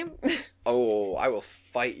badly. Oh, I will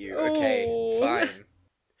fight you. Okay, fine.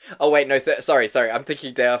 Oh, wait, no, sorry. I'm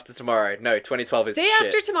thinking Day After Tomorrow. No, 2012 is Day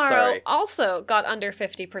After Tomorrow also got under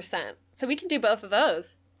 50%. So we can do both of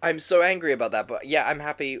those. I'm so angry about that, but yeah, I'm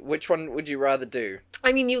happy. Which one would you rather do?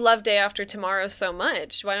 I mean, you love Day After Tomorrow so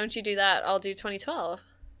much. Why don't you do that? I'll do 2012.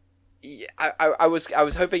 Yeah, I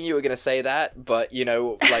was hoping you were gonna say that, but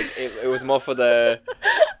like it was more for the.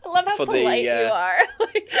 I love how polite you are.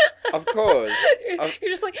 Of course, you're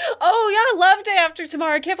just like, oh yeah, I love Day After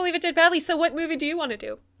Tomorrow. I can't believe it did badly. So what movie do you want to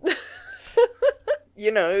do?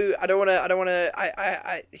 I don't want to.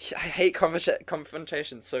 I hate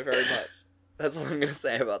confrontation so very much. That's all I'm gonna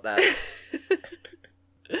say about that.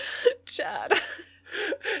 Chad.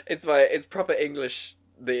 It's proper English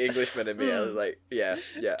the Englishman in me. I was like, yeah.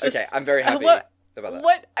 Just, okay, I'm very happy about that.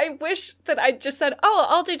 What I wish that I just said, oh,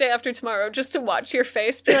 I'll do day after tomorrow, just to watch your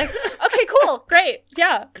face be like, okay, cool, great,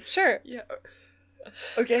 yeah, sure. Yeah.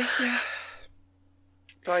 Okay, yeah.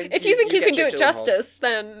 Fine. If you think you can do it Gyllenhaal. justice,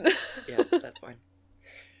 then... Yeah, that's fine.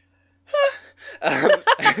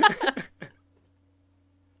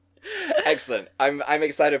 Excellent. I'm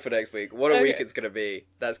excited for next week. What a week it's gonna be.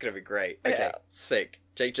 That's gonna be great. Okay, Yeah. sick.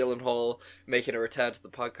 Jake Gyllenhaal making a return to the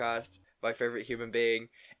podcast. My favorite human being.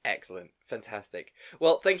 Excellent. Fantastic.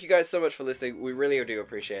 Well, thank you guys so much for listening. We really do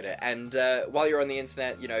appreciate it. And while you're on the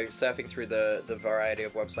internet, you know, surfing through the variety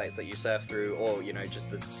of websites that you surf through, or, you know, just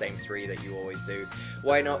the same 3 that you always do,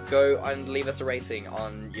 why not go and leave us a rating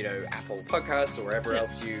on, you know, Apple Podcasts or wherever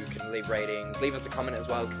else you can leave ratings. Leave us a comment as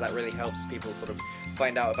well, because that really helps people sort of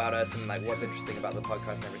find out about us and like what's interesting about the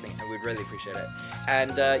podcast and everything, and we'd really appreciate it.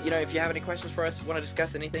 And you know, if you have any questions for us, want to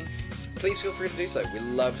discuss anything, please feel free to do so. We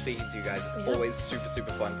love speaking to you guys. It's always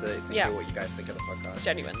super fun to hear what you guys think of the podcast.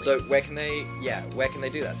 Genuinely. So where can they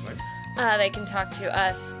do that, Simone? They can talk to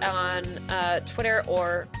us on Twitter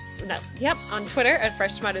on Twitter at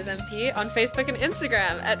Fresh Tomatoes MP, on Facebook and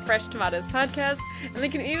Instagram at Fresh Tomatoes Podcast, and they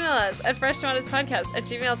can email us at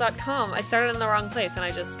freshtomatoespodcast@gmail.com. I started in the wrong place and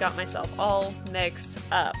I just got myself all mixed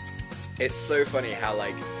up. It's so funny how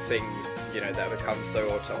like things, you know, that become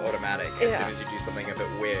so automatic. As soon as you do something a bit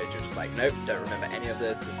weird, you're just like, nope, don't remember any of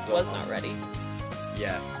this. This is all Was not nonsense. ready.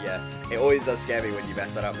 Yeah. It always does scare me when you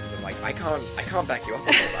mess that up, because I'm like, I can't back you up on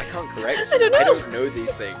this. I can't correct you. I don't know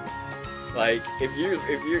these things. Like, if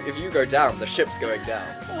you go down, the ship's going down.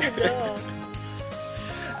 Oh no.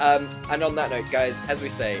 And on that note, guys, as we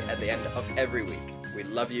say at the end of every week, we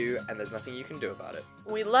love you, and there's nothing you can do about it.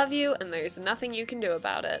 We love you, and there's nothing you can do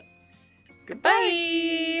about it.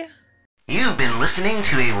 Goodbye. You've been listening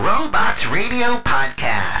to a Robots Radio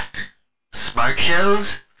podcast. Smart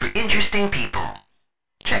shows for interesting people.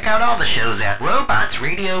 Check out all the shows at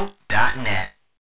robotsradio.net.